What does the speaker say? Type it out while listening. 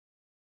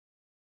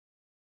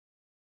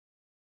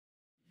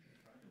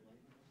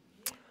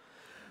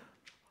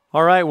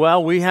All right,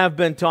 well, we have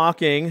been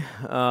talking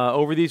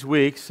over these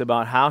weeks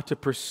about how to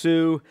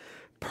pursue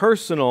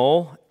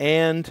personal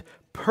and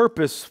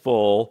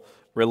purposeful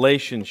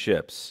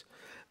relationships.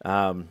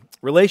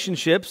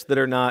 Relationships that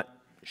are not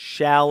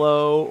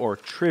shallow or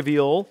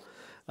trivial,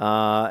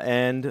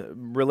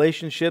 and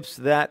relationships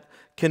that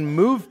can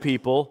move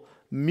people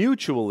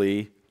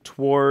mutually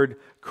toward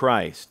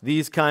Christ.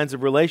 These kinds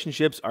of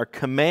relationships are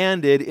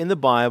commanded in the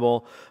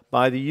Bible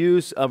by the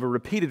use of a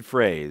repeated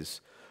phrase,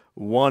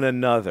 one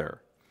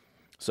another.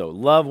 So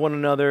love one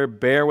another,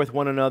 bear with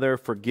one another,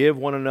 forgive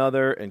one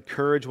another,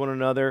 encourage one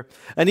another.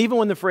 And even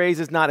when the phrase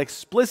is not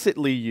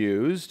explicitly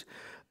used,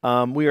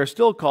 we are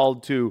still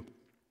called to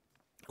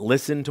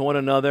listen to one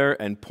another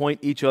and point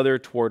each other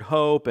toward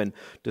hope and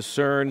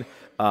discern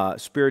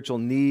spiritual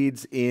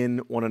needs in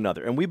one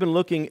another. And we've been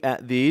looking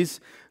at these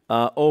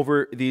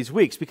over these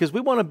weeks because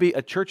we want to be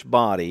a church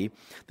body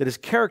that is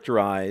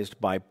characterized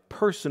by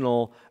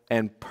personal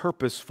and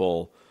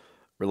purposeful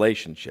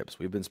relationships.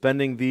 We've been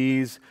spending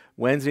these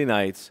Wednesday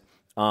nights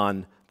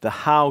on the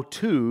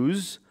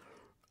how-tos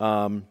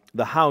of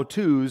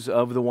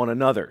the one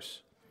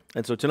another's.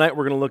 And so tonight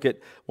we're going to look at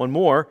one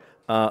more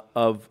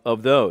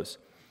of those.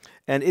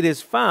 And it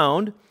is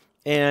found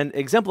and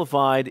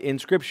exemplified in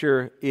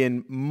Scripture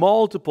in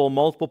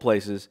multiple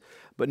places,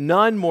 but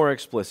none more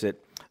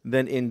explicit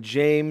than in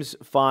James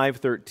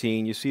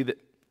 5:13. You see that,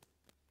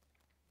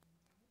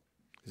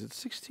 is it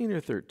 16 or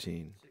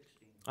 13?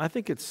 I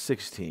think it's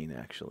 16,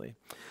 actually.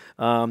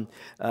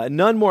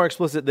 None more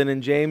explicit than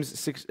in James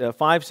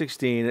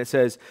 5:16. It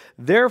says,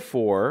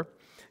 "Therefore,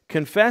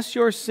 confess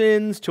your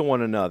sins to one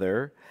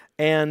another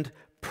and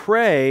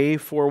pray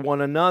for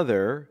one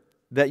another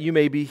that you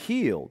may be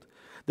healed.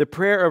 The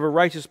prayer of a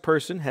righteous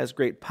person has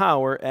great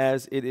power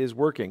as it is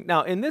working."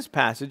 Now, in this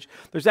passage,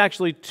 there's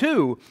actually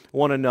two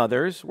one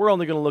another's. We're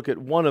only going to look at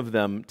one of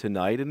them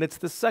tonight, and it's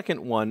the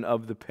second one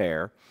of the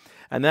pair,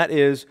 and that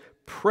is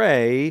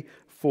pray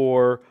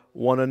for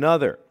one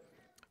another.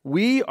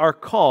 We are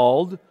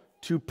called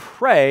to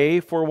pray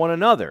for one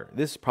another.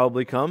 This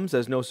probably comes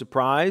as no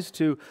surprise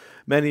to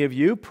many of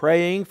you.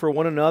 Praying for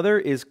one another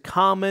is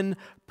common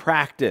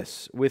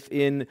practice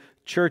within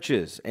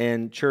churches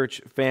and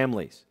church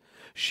families.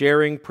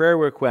 Sharing prayer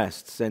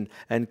requests and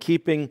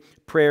keeping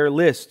prayer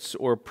lists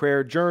or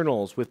prayer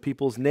journals with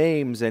people's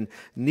names and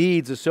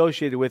needs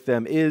associated with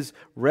them is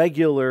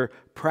regular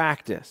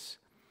practice.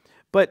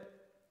 But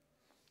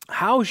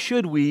how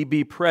should we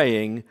be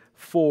praying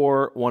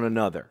for one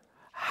another?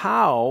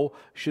 How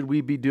should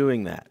we be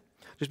doing that?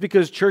 Just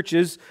because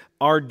churches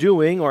are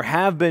doing or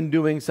have been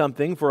doing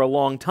something for a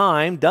long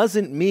time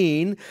doesn't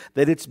mean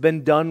that it's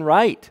been done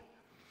right.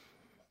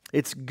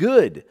 It's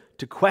good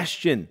to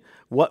question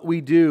what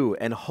we do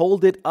and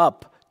hold it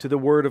up to the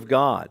Word of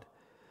God.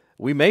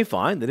 We may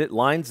find that it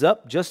lines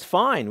up just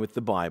fine with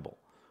the Bible,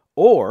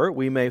 or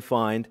we may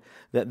find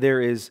that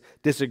there is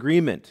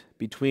disagreement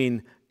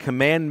between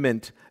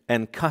commandment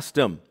and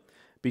custom,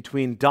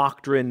 between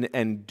doctrine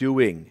and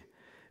doing,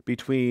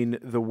 between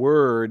the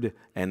Word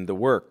and the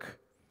work.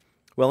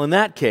 Well, in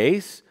that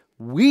case,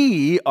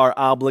 we are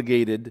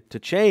obligated to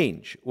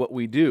change what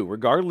we do,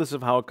 regardless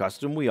of how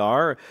accustomed we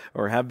are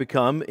or have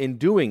become in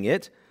doing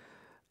it.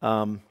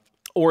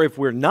 Or if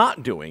we're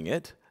not doing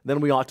it,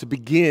 then we ought to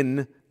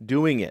begin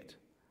doing it.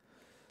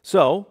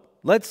 So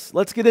let's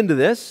get into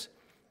this.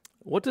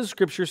 What does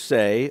Scripture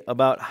say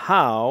about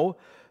how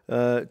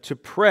to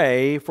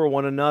pray for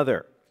one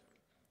another?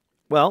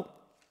 Well,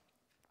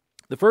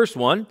 the first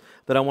one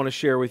that I want to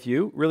share with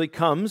you really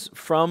comes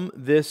from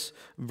this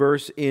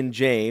verse in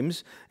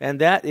James, and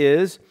that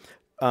is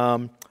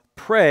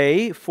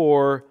pray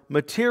for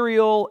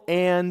material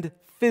and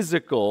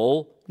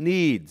physical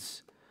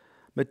needs.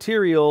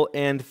 Material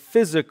and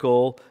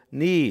physical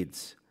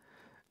needs.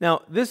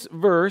 Now, this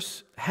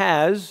verse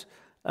has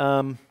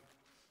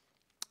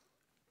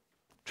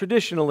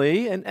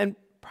traditionally, and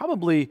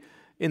probably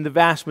in the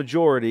vast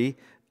majority,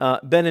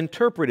 been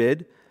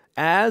interpreted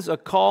as a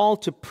call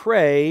to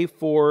pray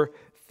for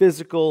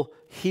physical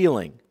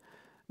healing.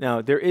 Now,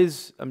 I'm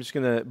just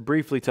going to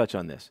briefly touch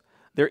on this.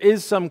 There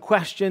is some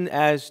question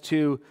as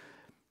to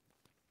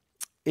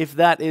if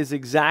that is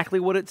exactly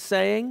what it's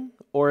saying,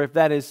 or if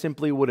that is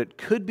simply what it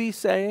could be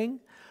saying.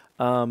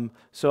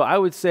 So I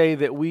would say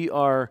that we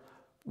are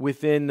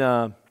within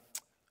a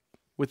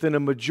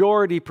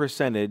majority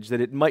percentage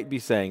that it might be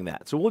saying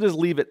that. So we'll just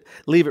leave it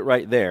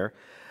right there.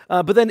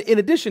 But then in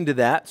addition to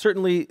that,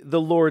 certainly the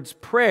Lord's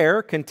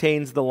Prayer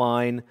contains the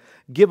line,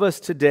 "Give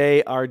us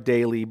today our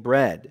daily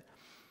bread."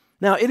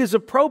 Now, it is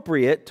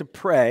appropriate to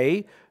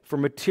pray for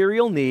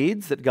material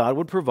needs that God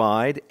would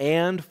provide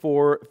and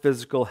for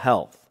physical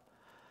health.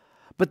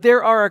 But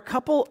there are a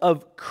couple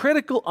of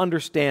critical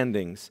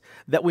understandings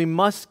that we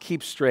must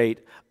keep straight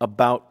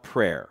about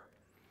prayer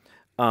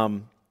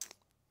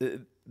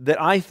that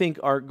I think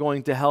are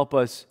going to help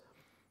us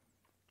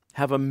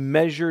have a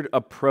measured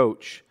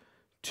approach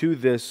to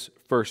this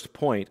first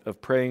point of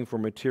praying for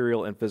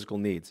material and physical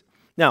needs.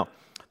 Now,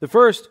 the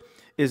first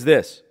is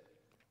this: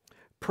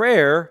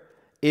 prayer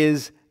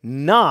is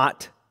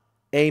not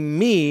a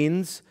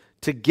means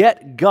to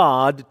get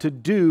God to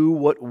do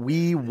what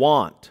we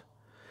want.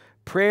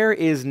 Prayer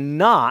is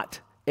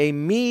not a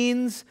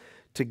means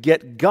to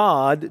get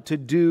God to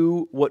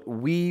do what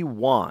we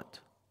want.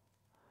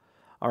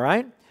 All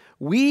right?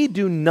 We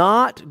do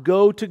not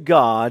go to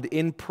God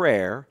in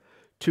prayer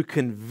to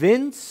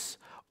convince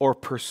or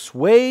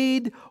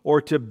persuade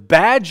or to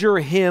badger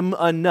Him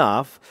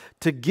enough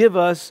to give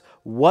us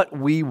what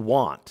we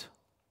want.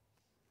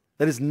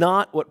 That is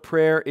not what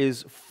prayer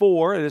is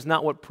for. It is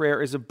not what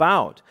prayer is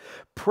about.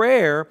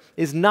 Prayer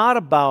is not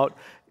about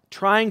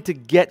trying to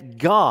get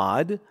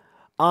God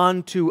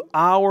onto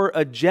our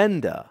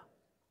agenda,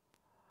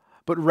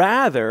 but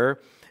rather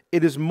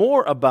it is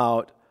more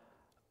about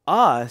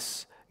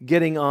us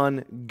getting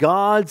on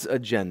God's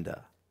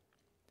agenda.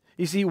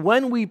 You see,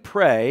 when we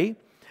pray,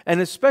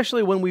 and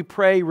especially when we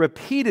pray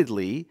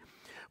repeatedly,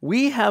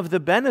 we have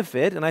the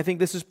benefit, and I think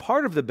this is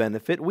part of the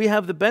benefit, we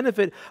have the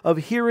benefit of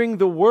hearing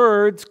the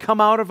words come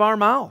out of our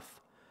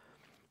mouth,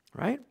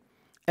 right?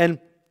 And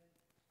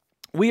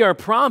we are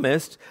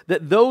promised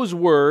that those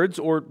words,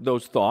 or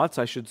those thoughts,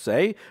 I should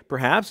say,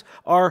 perhaps,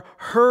 are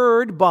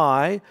heard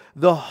by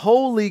the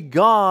holy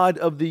God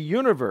of the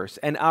universe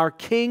and our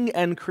King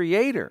and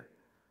Creator.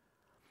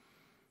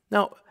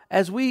 Now,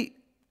 as we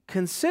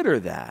consider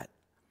that,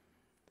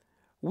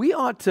 we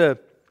ought to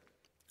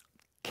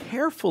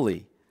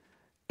carefully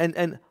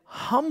and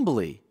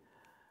humbly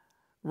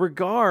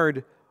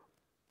regard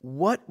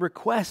what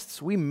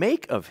requests we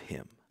make of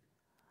Him.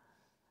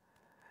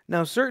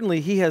 Now,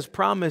 certainly He has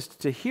promised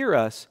to hear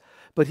us,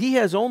 but He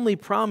has only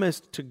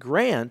promised to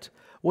grant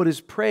what is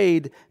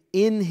prayed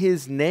in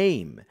His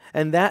name,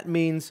 and that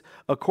means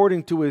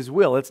according to His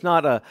will. It's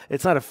not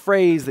a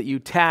phrase that you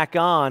tack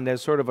on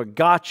as sort of a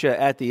gotcha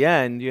at the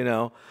end, you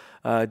know.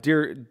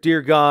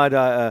 Dear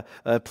God,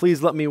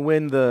 please let me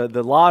win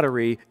the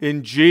lottery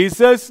in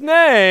Jesus'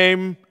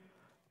 name.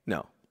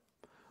 No,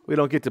 we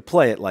don't get to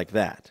play it like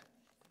that.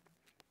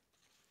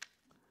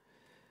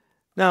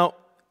 Now,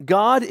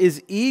 God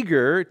is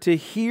eager to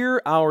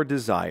hear our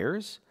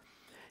desires.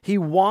 He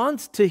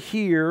wants to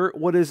hear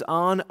what is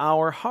on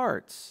our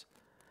hearts.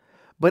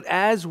 But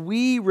as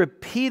we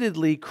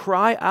repeatedly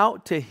cry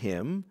out to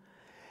Him,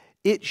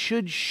 it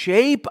should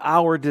shape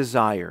our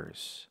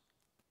desires.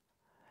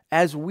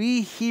 As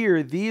we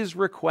hear these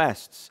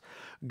requests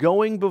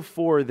going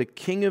before the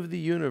King of the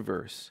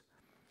universe,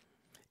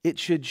 it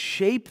should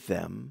shape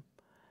them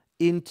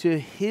into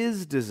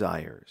His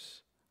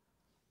desires.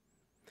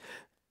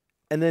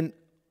 And then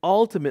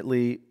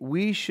ultimately,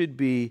 we should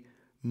be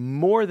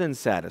more than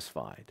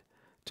satisfied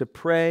to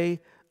pray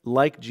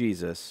like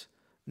Jesus,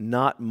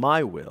 not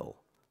my will,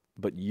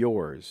 but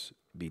yours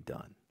be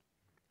done.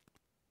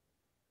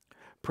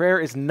 Prayer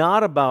is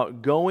not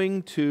about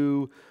going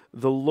to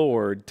the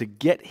Lord to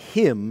get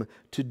Him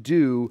to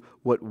do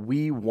what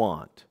we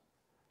want.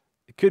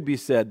 It could be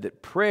said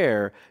that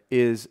prayer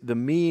is the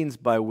means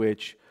by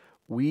which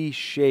we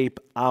shape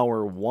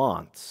our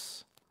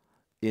wants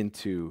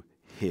into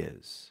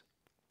His.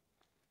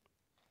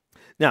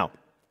 Now,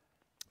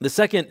 the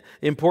second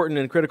important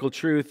and critical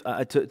truth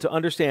to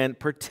understand,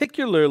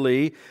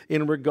 particularly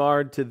in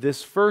regard to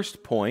this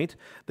first point,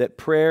 that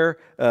prayer,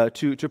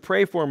 to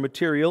pray for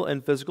material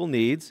and physical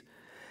needs,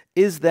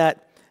 is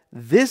that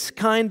this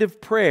kind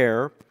of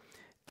prayer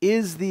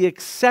is the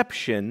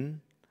exception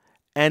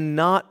and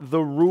not the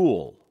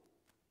rule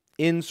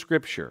in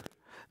Scripture.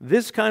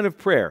 This kind of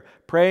prayer,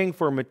 praying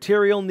for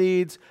material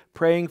needs,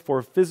 praying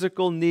for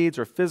physical needs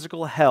or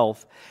physical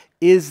health,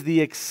 is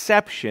the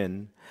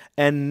exception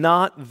and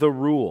not the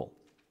rule.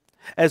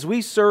 As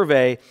we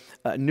survey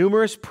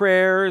numerous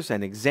prayers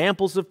and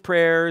examples of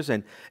prayers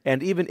and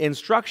even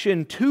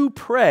instruction to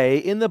pray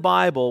in the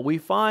Bible, we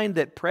find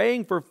that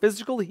praying for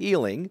physical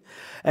healing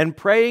and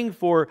praying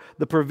for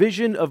the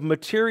provision of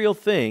material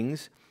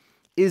things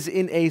is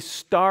in a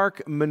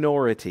stark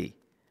minority.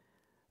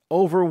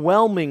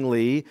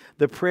 Overwhelmingly,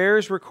 the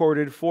prayers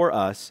recorded for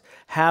us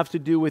have to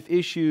do with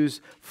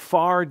issues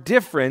far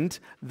different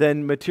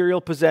than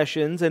material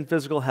possessions and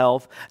physical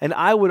health, and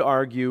I would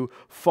argue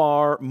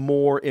far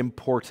more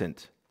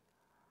important.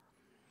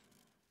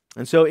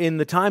 And so in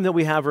the time that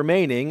we have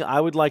remaining,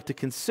 I would like to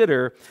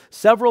consider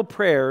several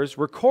prayers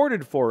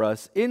recorded for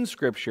us in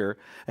Scripture,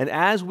 and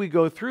as we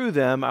go through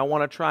them, I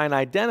want to try and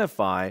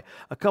identify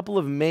a couple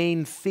of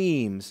main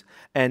themes,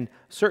 and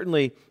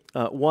certainly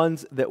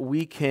ones that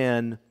we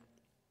can,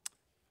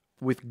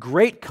 with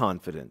great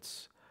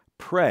confidence,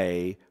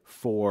 pray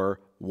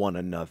for one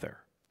another.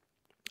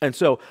 And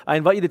so I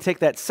invite you to take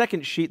that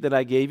second sheet that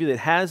I gave you that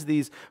has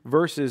these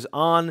verses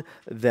on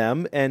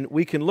them, and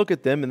we can look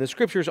at them. And the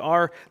Scriptures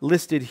are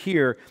listed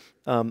here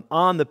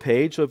on the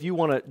page. So if you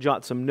want to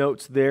jot some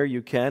notes there,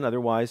 you can.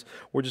 Otherwise,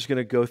 we're just going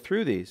to go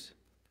through these.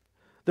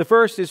 The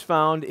first is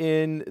found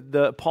in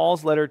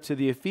Paul's letter to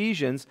the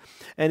Ephesians,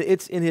 and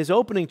it's in his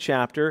opening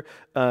chapter,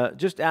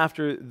 just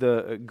after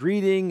the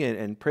greeting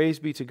and praise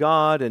be to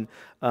God, and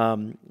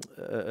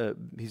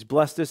He's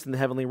blessed us in the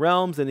heavenly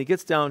realms, and he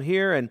gets down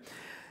here, and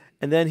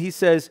then he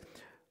says,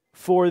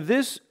 "For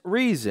this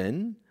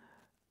reason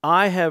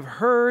I have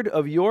heard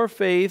of your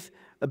faith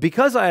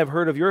because I have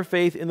heard of your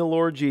faith in the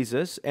Lord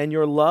Jesus and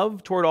your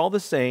love toward all the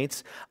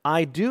saints,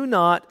 I do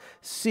not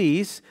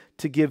cease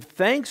to give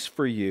thanks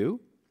for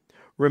you,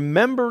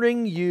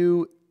 remembering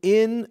you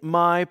in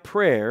my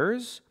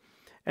prayers.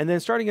 And then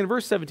starting in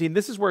verse 17,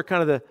 this is where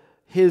kind of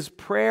his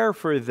prayer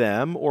for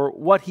them, or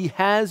what he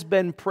has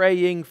been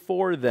praying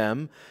for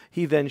them,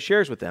 he then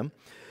shares with them,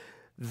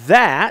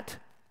 that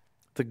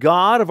the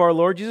God of our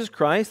Lord Jesus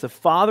Christ, the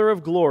Father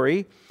of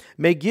glory,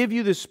 may give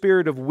you the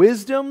spirit of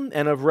wisdom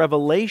and of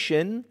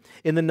revelation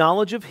in the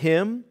knowledge of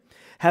Him,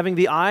 having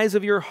the eyes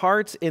of your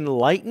hearts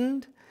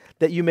enlightened,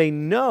 that you may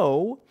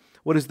know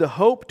what is the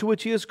hope to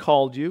which He has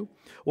called you,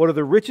 what are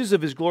the riches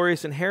of His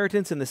glorious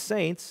inheritance in the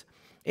saints,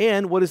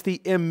 and what is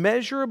the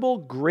immeasurable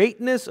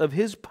greatness of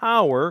His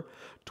power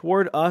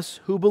toward us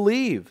who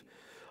believe,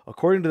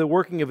 according to the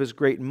working of His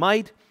great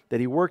might that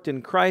He worked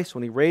in Christ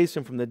when He raised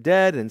Him from the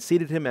dead and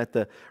seated Him at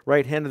the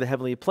right hand of the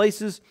heavenly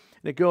places.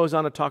 And it goes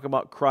on to talk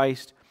about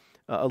Christ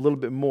a little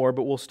bit more,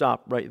 but we'll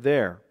stop right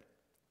there.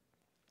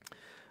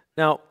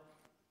 Now,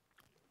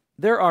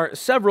 there are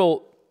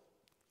several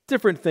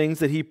different things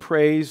that he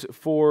prays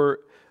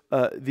for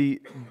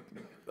the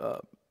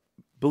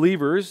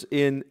believers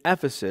in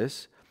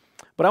Ephesus,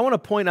 but I want to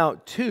point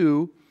out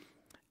two,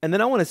 and then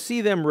I want to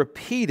see them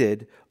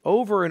repeated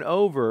over and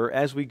over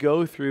as we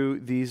go through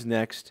these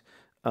next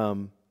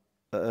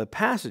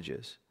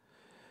passages.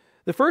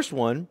 The first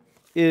one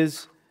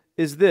is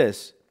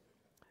this,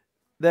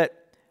 that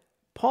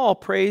Paul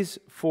prays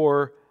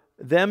for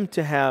them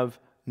to have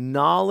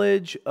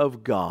knowledge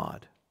of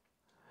God.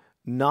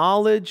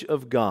 Knowledge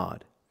of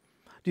God.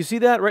 Do you see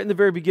that right in the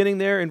very beginning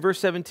there in verse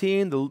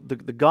 17?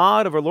 The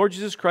God of our Lord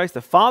Jesus Christ,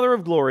 the Father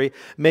of glory,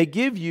 may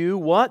give you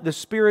what? The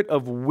spirit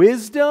of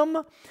wisdom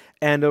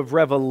and of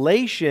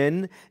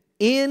revelation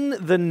in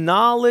the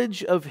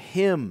knowledge of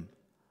Him.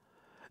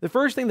 The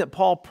first thing that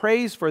Paul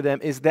prays for them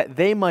is that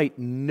they might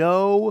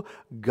know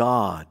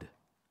God.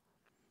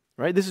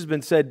 Right? This has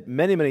been said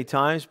many, many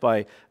times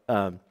by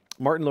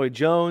Martin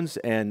Lloyd-Jones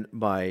and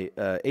by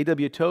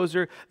A.W.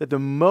 Tozer, that the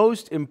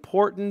most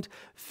important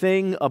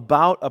thing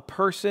about a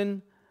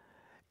person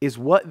is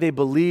what they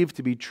believe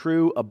to be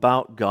true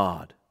about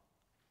God.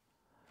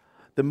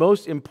 The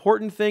most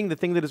important thing, the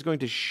thing that is going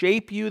to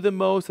shape you the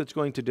most, that's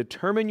going to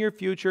determine your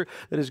future,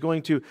 that is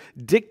going to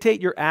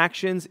dictate your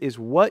actions, is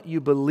what you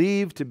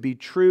believe to be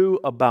true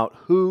about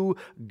who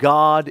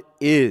God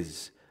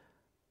is.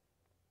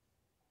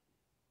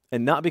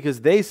 And not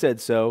because they said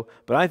so,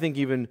 but I think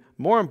even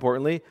more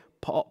importantly,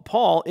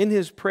 Paul, in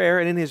his prayer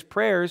and in his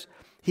prayers,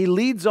 he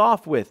leads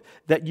off with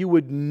that you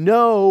would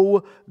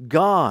know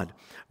God.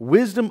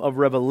 Wisdom of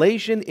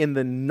revelation in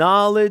the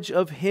knowledge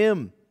of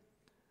Him.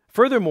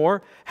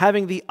 Furthermore,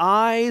 having the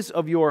eyes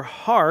of your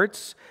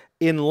hearts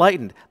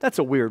enlightened. That's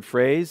a weird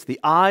phrase, the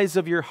eyes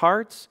of your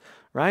hearts,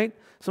 right?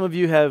 Some of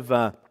you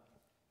have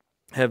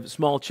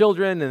small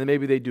children, and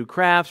maybe they do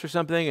crafts or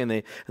something,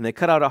 and they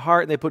cut out a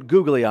heart and they put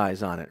googly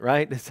eyes on it,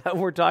 right? Is that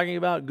what we're talking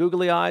about?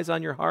 Googly eyes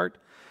on your heart?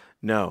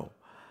 No.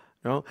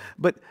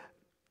 But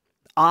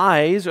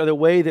eyes are the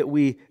way that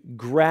we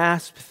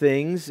grasp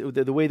things,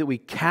 the way that we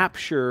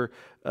capture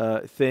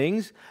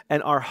things,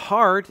 and our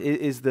heart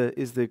is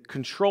the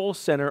control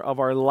center of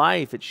our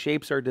life. It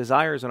shapes our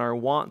desires and our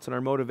wants and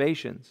our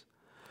motivations,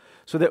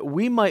 so that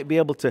we might be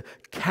able to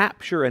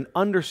capture an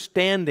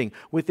understanding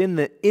within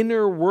the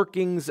inner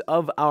workings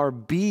of our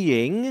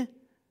being,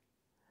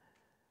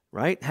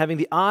 right? Having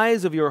the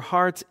eyes of your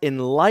hearts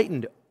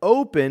enlightened,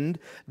 opened,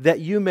 that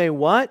you may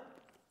what?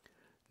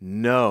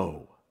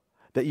 Know.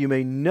 That you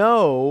may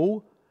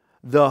know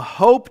the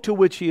hope to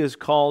which He has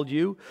called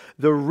you,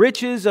 the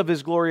riches of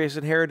His glorious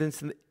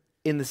inheritance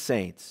in the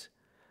saints,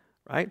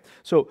 right?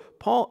 So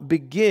Paul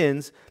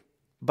begins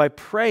by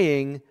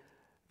praying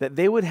that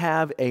they would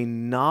have a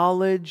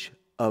knowledge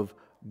of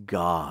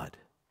God.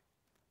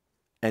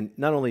 And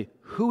not only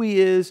who He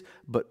is,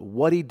 but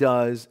what He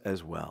does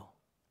as well.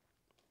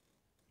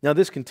 Now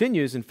this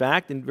continues, in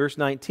fact, in verse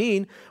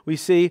 19, we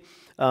see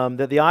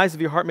that the eyes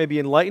of your heart may be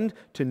enlightened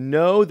to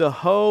know the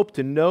hope,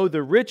 to know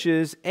the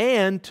riches,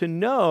 and to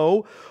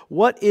know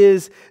what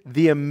is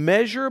the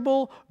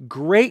immeasurable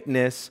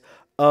greatness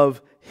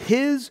of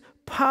His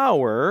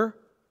power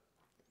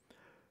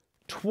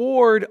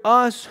toward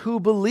us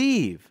who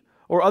believe.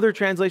 Or other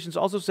translations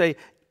also say,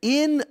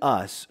 in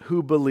us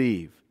who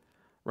believe,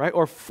 right?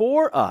 Or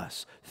for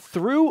us,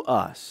 through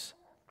us.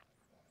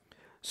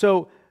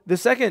 So the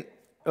second,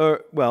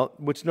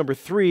 which number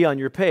 3 on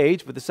your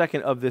page, but the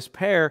second of this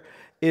pair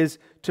is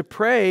to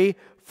pray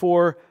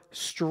for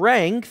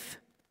strength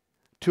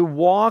to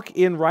walk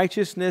in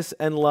righteousness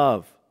and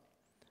love,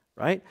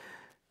 right?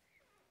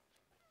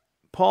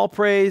 Paul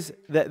prays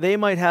that they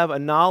might have a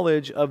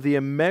knowledge of the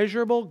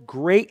immeasurable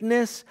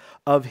greatness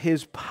of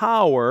His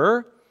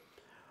power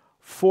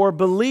for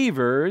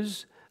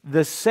believers,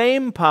 the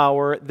same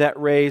power that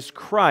raised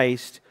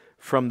Christ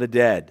from the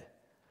dead.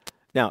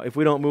 Now, if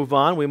we don't move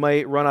on, we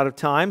might run out of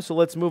time, so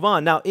let's move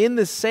on. Now, in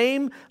the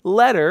same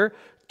letter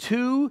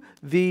to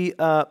the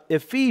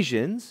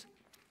Ephesians,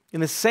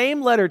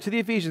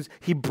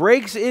 he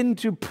breaks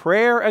into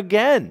prayer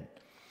again.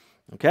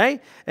 Okay?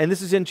 And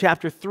this is in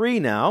chapter 3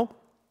 now,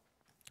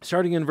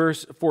 starting in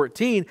verse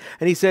 14.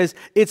 And he says,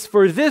 it's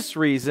for this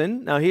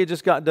reason. Now, he had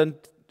just got done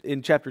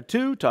in chapter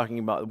 2 talking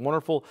about a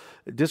wonderful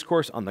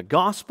discourse on the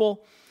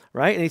gospel,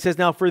 right? And he says,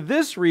 now for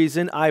this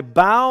reason I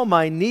bow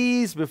my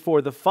knees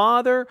before the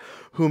Father,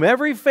 whom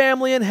every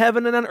family in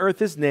heaven and on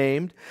earth is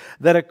named,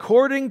 that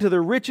according to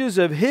the riches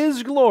of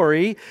his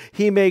glory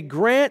he may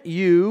grant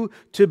you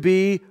to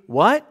be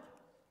what?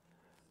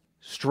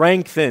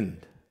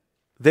 Strengthened.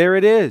 There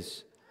it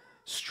is.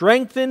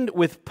 Strengthened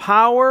with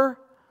power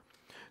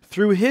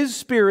through his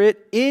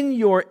Spirit in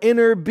your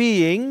inner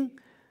being,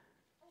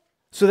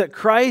 so that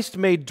Christ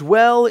may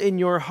dwell in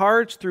your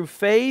hearts through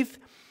faith,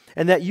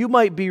 and that you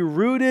might be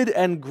rooted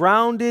and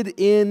grounded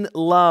in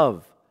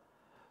love.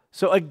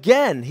 So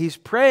again, he's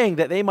praying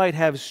that they might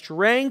have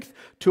strength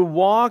to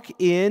walk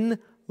in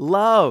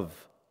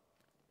love.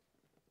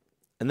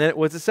 And then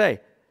what's it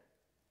say?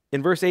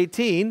 In verse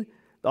 18,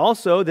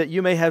 also that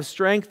you may have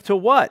strength to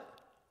what?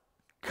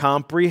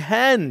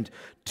 Comprehend,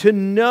 to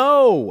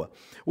know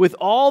with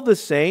all the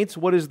saints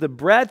what is the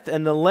breadth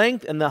and the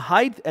length and the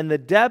height and the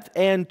depth,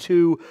 and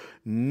to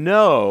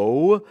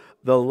know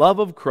the love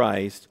of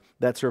Christ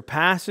that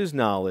surpasses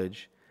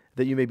knowledge,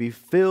 that you may be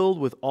filled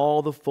with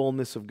all the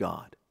fullness of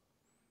God.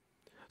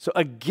 So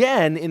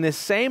again, in this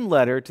same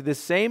letter to this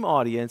same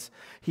audience,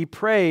 he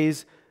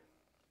prays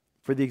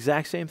for the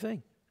exact same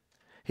thing.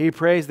 He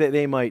prays that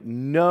they might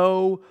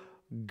know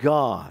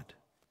God,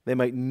 they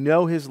might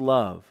know his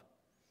love,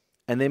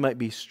 and they might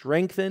be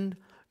strengthened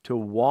to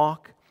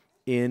walk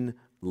in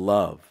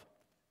love.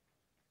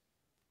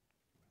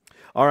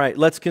 All right,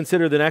 let's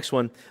consider the next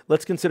one.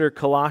 Let's consider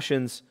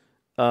Colossians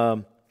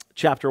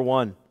chapter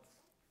 1.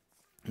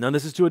 Now,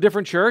 this is to a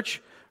different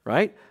church,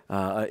 right?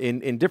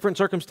 In different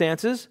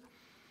circumstances.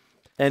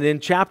 And in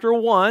chapter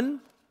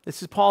 1,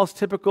 this is Paul's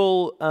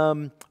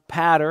typical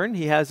pattern.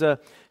 He has a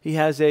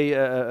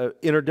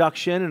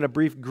introduction and a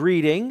brief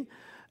greeting,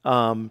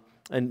 and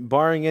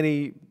barring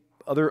any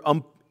other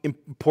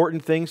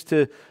important things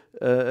to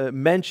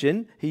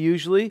mention, he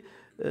usually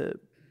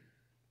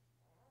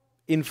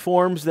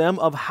informs them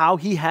of how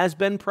he has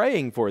been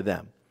praying for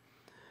them.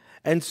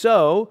 And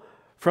so,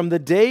 from the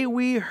day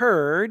we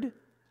heard,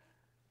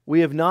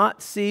 we have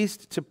not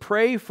ceased to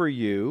pray for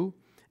you,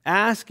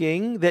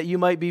 asking that you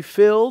might be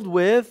filled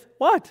with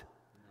what?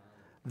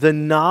 The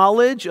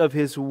knowledge of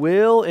his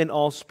will in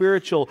all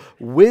spiritual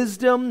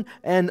wisdom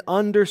and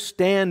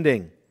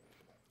understanding.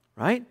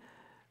 Right?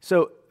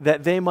 So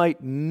that they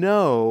might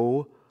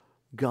know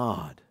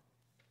God.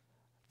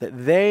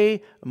 That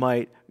they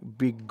might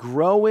be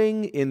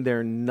growing in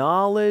their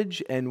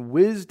knowledge and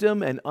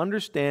wisdom and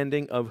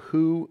understanding of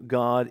who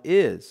God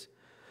is.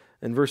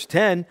 And verse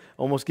 10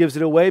 almost gives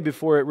it away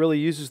before it really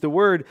uses the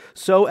word,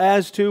 so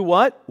as to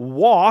what?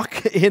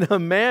 Walk in a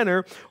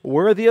manner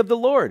worthy of the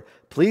Lord,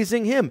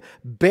 pleasing him,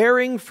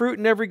 bearing fruit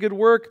in every good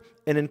work,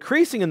 and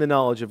increasing in the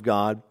knowledge of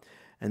God.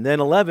 And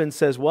then 11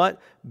 says what?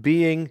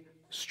 Being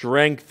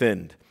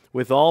strengthened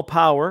with all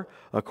power,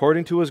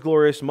 according to his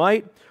glorious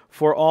might,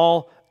 for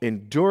all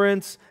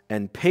endurance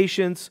and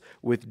patience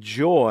with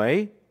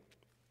joy,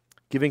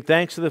 giving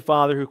thanks to the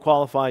Father who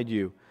qualified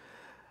you.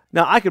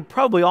 Now, I could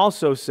probably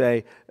also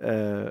say,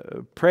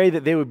 pray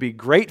that they would be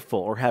grateful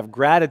or have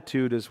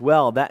gratitude as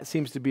well. That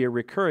seems to be a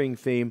recurring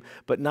theme,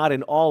 but not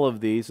in all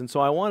of these. And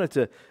so I wanted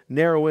to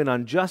narrow in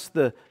on just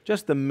the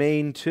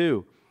main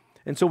two.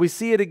 And so we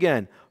see it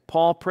again.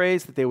 Paul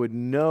prays that they would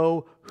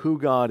know who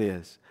God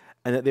is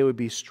and that they would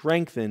be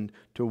strengthened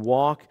to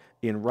walk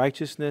in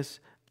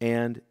righteousness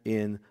and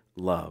in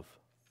love.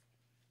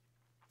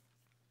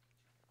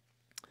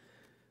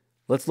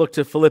 Let's look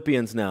to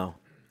Philippians now.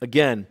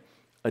 Again,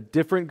 a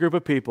different group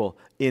of people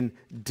in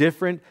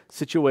different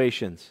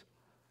situations,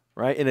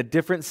 right? In a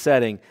different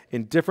setting,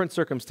 in different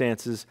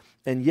circumstances.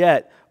 And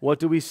yet, what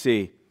do we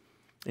see?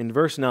 In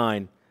verse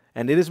 9,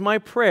 and it is my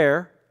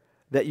prayer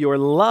that your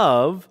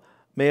love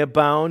may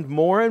abound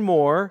more and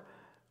more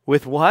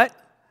with what?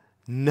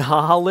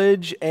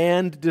 Knowledge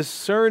and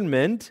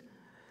discernment,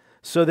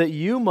 so that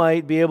you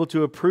might be able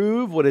to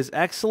approve what is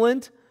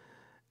excellent,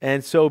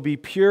 and so be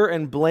pure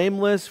and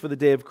blameless for the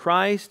day of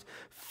Christ,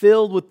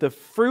 filled with the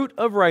fruit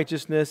of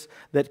righteousness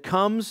that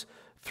comes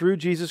through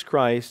Jesus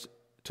Christ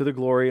to the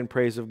glory and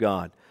praise of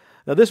God.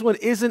 Now, this one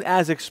isn't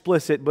as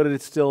explicit, but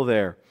it's still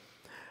there.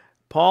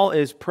 Paul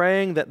is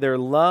praying that their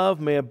love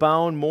may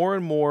abound more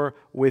and more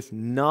with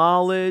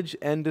knowledge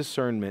and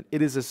discernment.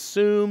 It is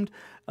assumed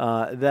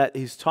that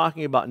he's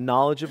talking about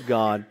knowledge of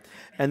God,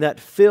 and that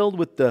filled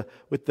with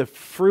the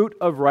fruit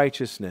of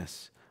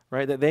righteousness,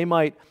 right? That they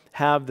might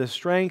have the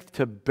strength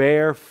to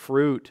bear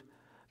fruit,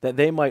 that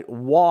they might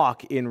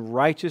walk in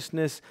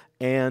righteousness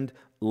and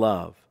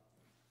love.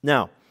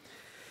 Now,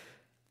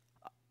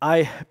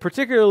 I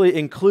particularly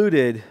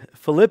included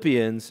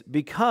Philippians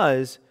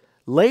because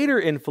later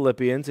in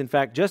Philippians, in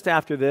fact, just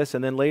after this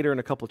and then later in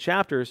a couple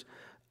chapters,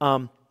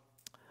 I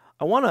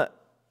want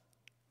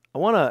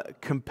to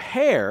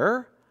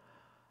compare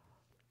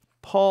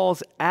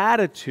Paul's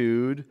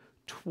attitude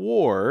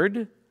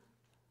toward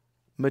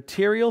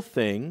material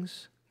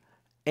things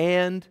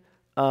and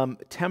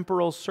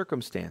temporal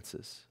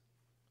circumstances.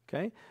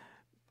 Okay?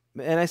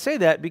 And I say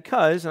that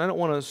because, and I don't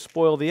want to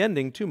spoil the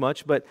ending too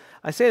much, but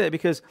I say that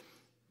because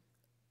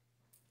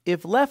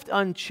if left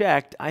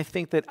unchecked, I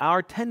think that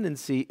our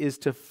tendency is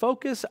to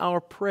focus our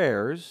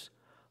prayers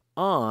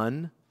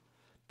on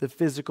the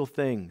physical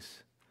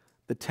things,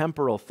 the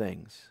temporal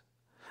things.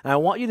 And I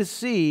want you to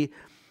see,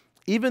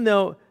 even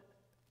though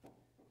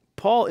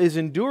Paul is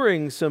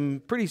enduring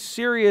some pretty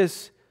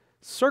serious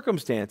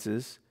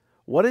circumstances,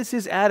 what is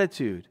his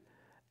attitude?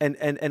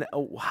 And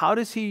how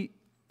does he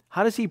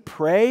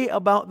pray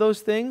about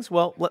those things?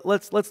 Well,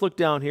 let's look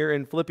down here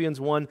in Philippians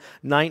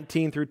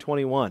 1:19 through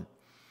 21.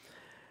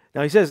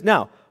 Now he says,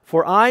 "Now,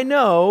 for I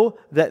know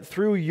that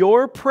through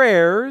your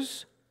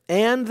prayers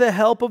and the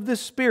help of the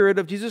Spirit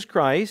of Jesus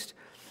Christ,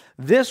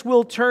 this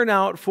will turn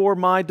out for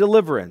my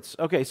deliverance."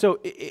 Okay, so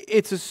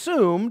it's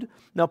assumed,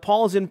 now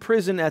Paul's in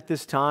prison at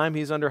this time,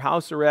 he's under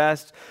house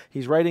arrest,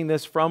 he's writing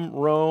this from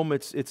Rome,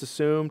 it's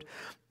assumed,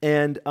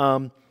 and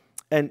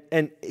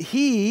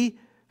he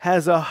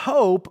has a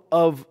hope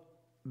of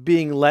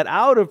being let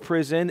out of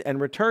prison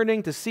and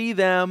returning to see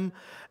them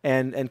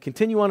and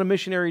continue on a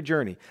missionary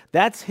journey.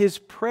 That's his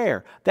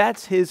prayer.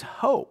 That's his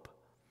hope.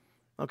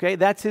 Okay,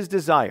 that's his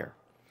desire.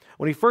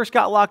 When he first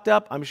got locked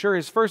up, I'm sure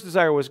his first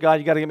desire was, God,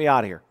 you got to get me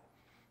out of here.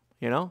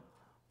 You know?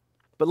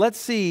 But let's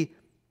see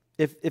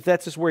if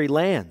that's just where he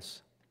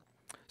lands.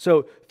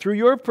 So, through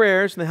your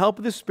prayers and the help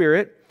of the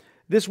Spirit,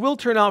 this will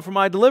turn out for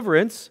my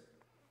deliverance.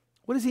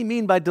 What does he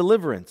mean by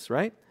deliverance,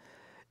 right?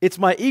 It's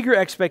my eager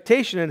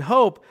expectation and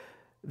hope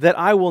that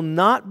I will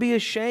not be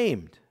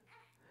ashamed,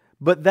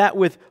 but that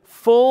with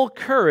full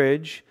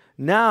courage,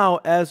 now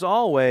as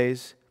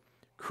always,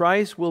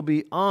 Christ will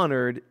be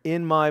honored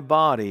in my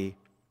body,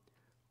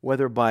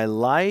 whether by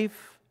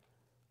life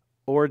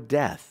or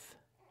death.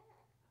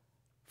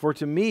 For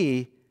to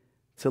me,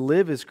 to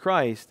live is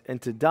Christ,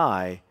 and to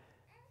die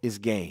is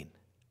gain.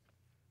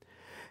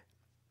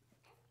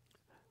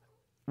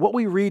 What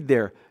we read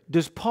there,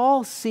 does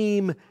Paul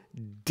seem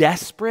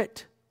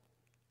desperate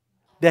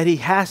that he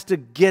has to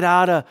get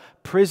out of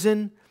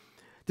prison?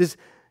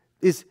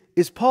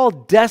 Is Paul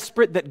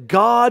desperate that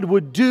God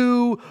would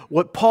do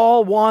what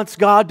Paul wants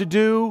God to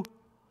do?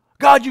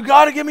 God, you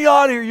got to get me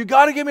out of here. You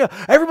got to get me out.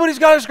 Everybody's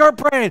got to start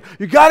praying.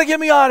 You got to get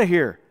me out of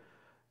here.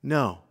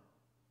 No.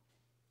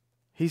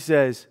 He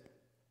says,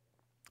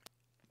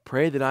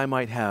 pray that I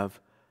might have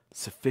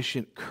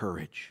sufficient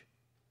courage.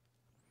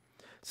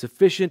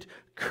 Sufficient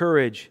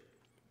courage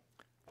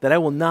that I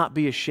will not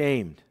be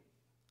ashamed.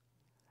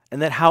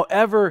 And that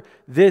however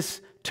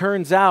this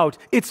turns out,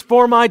 it's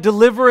for my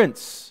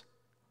deliverance.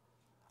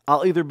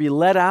 I'll either be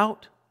let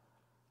out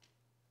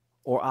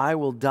or I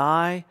will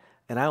die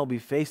and I will be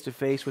face to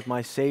face with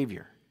my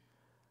Savior.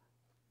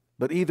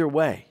 But either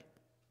way,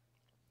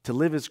 to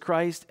live is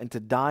Christ and to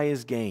die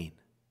is gain.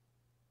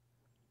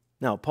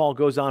 Now, Paul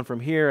goes on from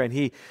here and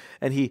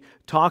he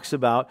talks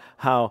about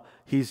how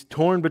he's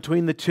torn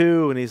between the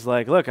two, and he's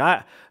like, look,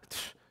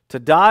 to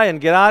die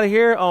and get out of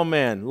here, oh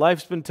man,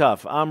 life's been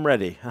tough. I'm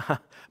ready.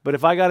 But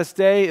if I got to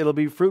stay, it'll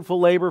be fruitful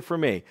labor for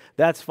me.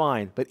 That's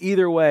fine. But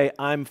either way,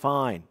 I'm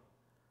fine.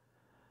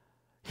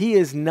 He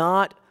is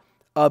not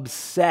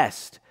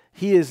obsessed.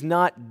 He is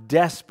not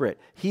desperate.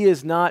 He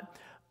is not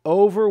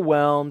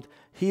overwhelmed.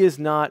 He is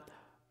not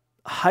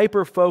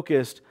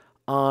hyper-focused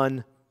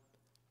on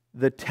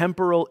the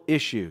temporal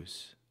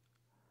issues.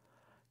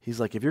 He's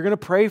like, if you're going to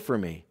pray for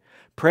me,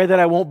 pray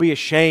that I won't be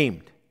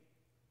ashamed.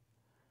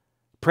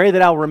 Pray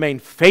that I'll remain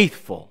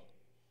faithful.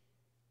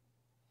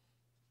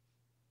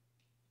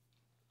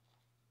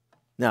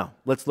 Now,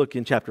 let's look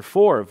in chapter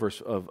 4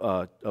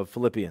 of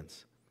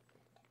Philippians.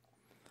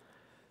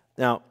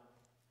 Now,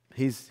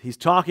 he's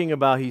talking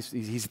about,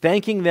 he's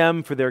thanking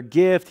them for their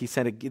gift.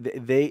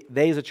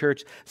 They as a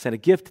church sent a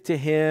gift to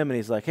him, and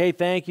he's like, hey,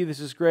 thank you, this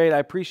is great, I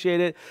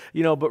appreciate it.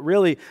 But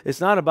really,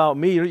 it's not about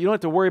me. You don't have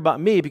to worry about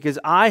me, because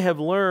I have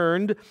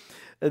learned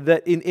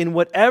that in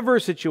whatever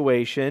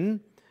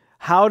situation,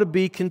 how to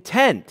be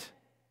content.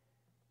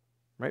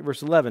 Right,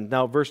 verse 11.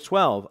 Now, verse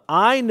 12.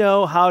 I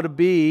know how to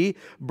be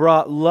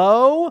brought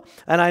low,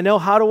 and I know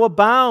how to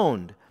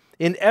abound.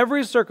 In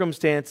every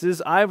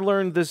circumstances, I've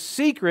learned the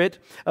secret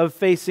of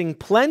facing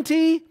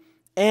plenty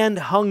and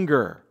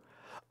hunger,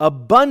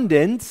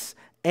 abundance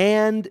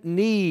and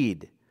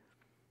need.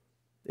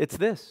 It's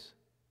this: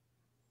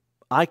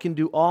 I can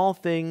do all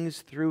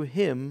things through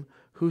Him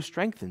who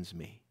strengthens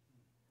me.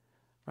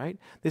 Right?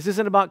 This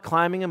isn't about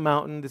climbing a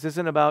mountain. This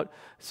isn't about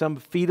some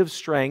feat of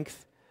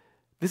strength.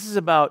 This is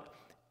about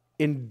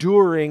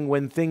enduring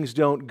when things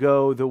don't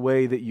go the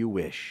way that you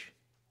wish.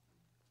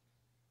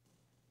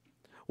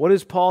 What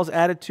is Paul's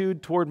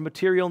attitude toward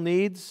material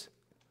needs?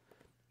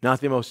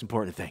 Not the most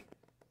important thing.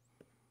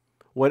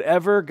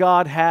 Whatever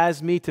God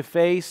has me to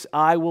face,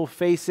 I will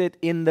face it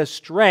in the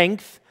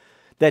strength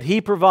that He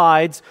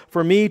provides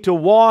for me to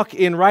walk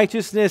in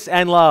righteousness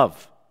and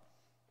love.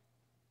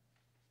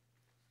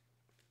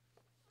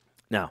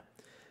 Now,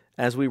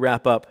 as we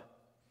wrap up,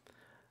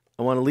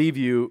 I want to leave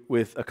you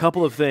with a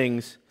couple of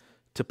things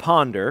to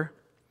ponder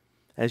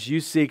as you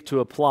seek to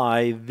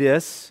apply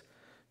this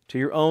to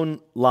your own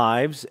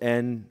lives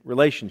and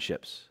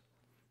relationships.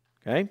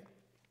 Okay?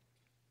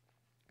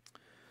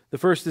 The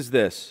first is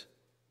this: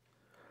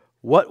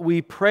 what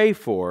we pray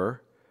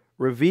for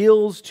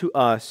reveals to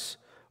us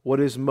what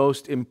is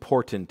most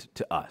important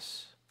to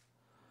us.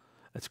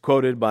 That's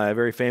quoted by a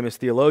very famous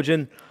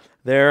theologian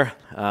there.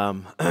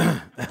 No,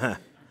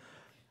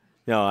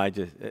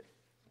 it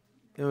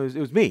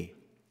was me.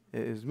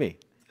 It was me.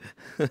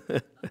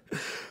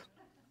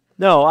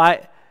 No,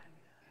 I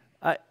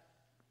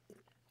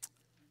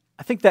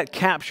think that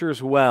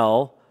captures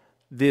well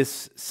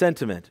this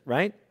sentiment,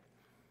 right?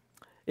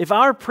 If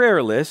our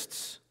prayer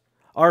lists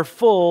are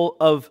full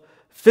of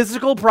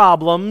physical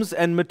problems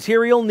and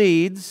material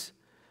needs,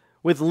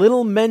 with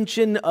little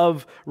mention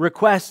of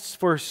requests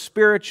for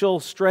spiritual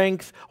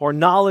strength or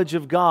knowledge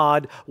of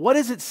God, what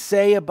does it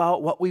say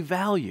about what we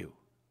value?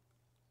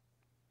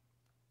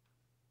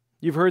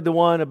 You've heard the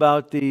one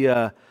about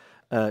the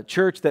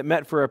church that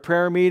met for a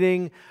prayer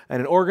meeting and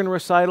an organ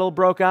recital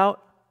broke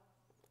out?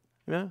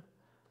 Yeah?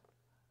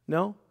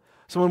 No?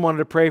 Someone wanted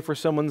to pray for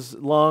someone's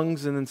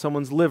lungs and then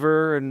someone's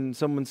liver and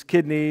someone's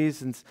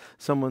kidneys and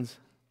someone's...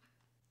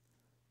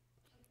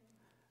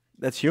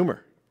 That's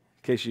humor,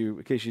 in case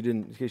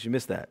you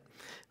missed that.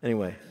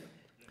 Anyway,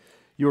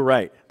 you were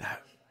right.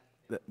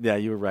 Yeah,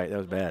 you were right. That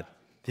was bad.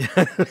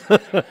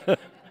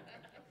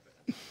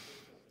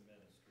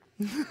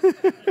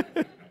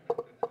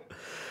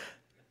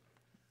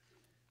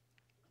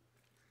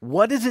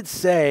 What does it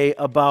say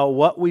about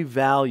what we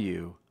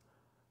value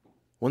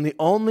when the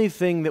only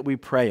thing that we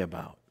pray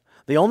about,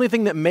 the only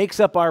thing that makes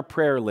up our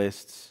prayer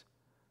lists,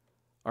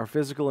 are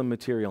physical and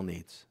material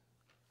needs?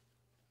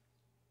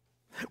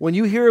 When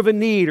you hear of a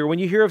need or when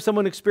you hear of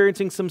someone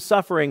experiencing some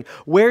suffering,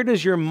 where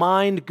does your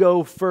mind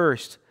go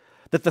first?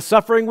 That the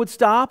suffering would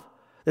stop?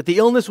 That the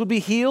illness would be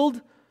healed?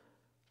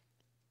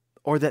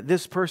 Or that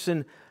this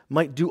person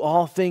might do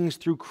all things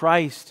through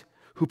Christ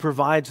who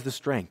provides the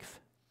strength?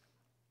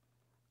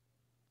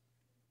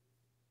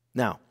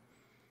 Now,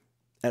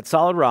 at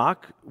Solid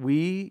Rock,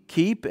 we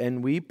keep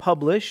and we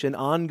publish an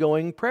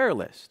ongoing prayer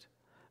list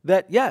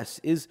that, yes,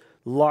 is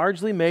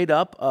largely made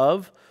up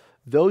of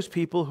those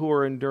people who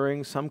are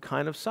enduring some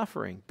kind of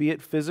suffering, be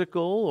it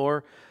physical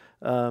or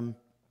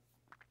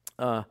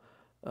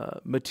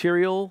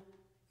material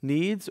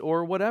needs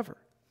or whatever.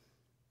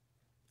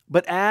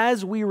 But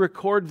as we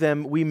record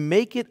them, we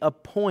make it a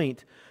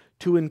point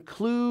to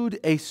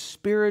include a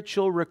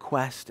spiritual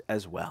request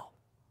as well.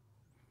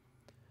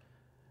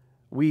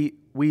 We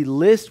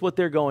list what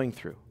they're going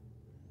through.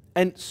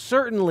 And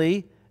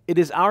certainly it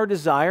is our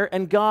desire,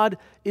 and God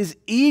is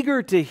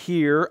eager to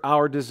hear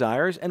our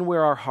desires and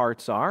where our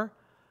hearts are.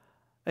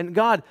 And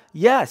God,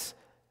 yes,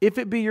 if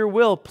it be your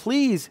will,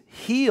 please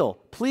heal,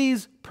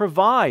 please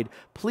provide,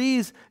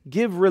 please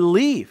give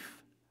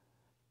relief.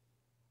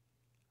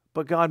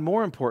 But God,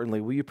 more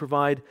importantly, will you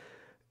provide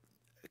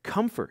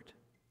comfort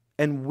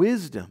and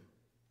wisdom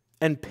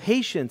and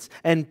patience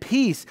and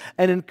peace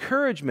and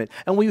encouragement?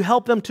 And will you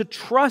help them to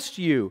trust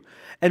you?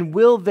 And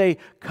will they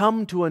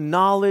come to a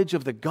knowledge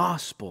of the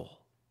gospel?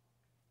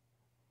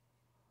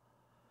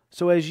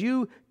 So as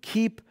you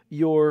keep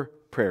your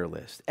prayer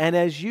list and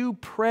as you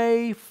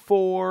pray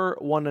for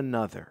one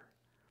another,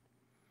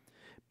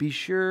 be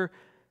sure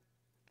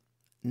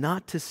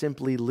not to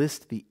simply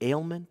list the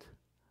ailment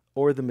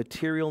or the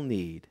material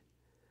need,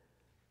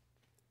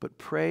 but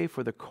pray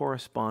for the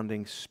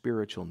corresponding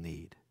spiritual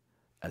need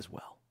as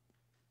well.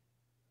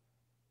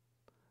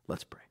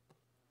 Let's pray.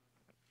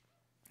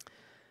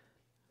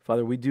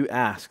 Father, we do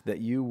ask that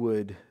you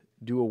would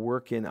do a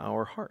work in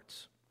our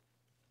hearts,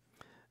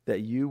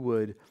 that you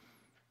would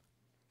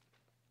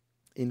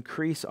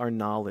increase our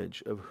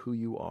knowledge of who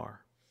you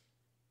are.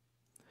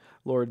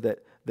 Lord, that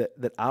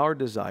our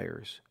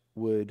desires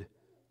would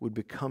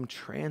become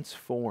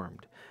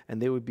transformed and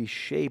they would be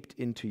shaped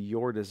into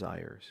your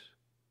desires,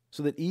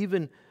 so that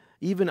even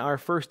our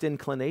first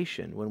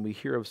inclination when we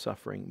hear of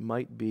suffering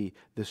might be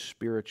the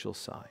spiritual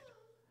side,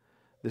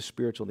 the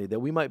spiritual need,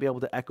 that we might be able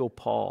to echo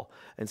Paul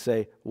and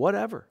say,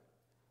 whatever,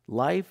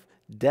 life,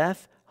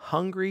 death,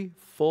 hungry,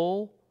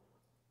 full,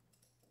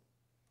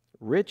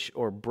 rich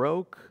or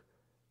broke,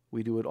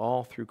 we do it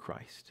all through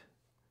Christ.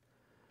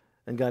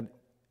 And God,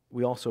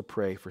 we also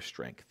pray for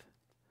strength.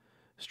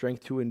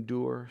 Strength to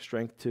endure,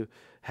 strength to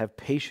have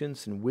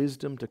patience and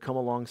wisdom to come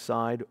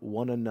alongside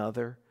one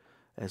another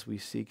as we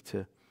seek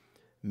to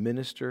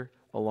minister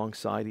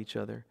alongside each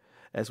other,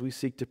 as we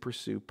seek to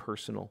pursue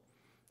personal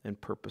and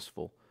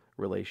purposeful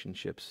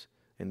relationships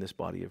in this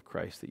body of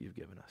Christ that you've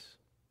given us.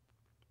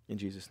 In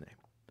Jesus' name,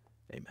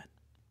 amen.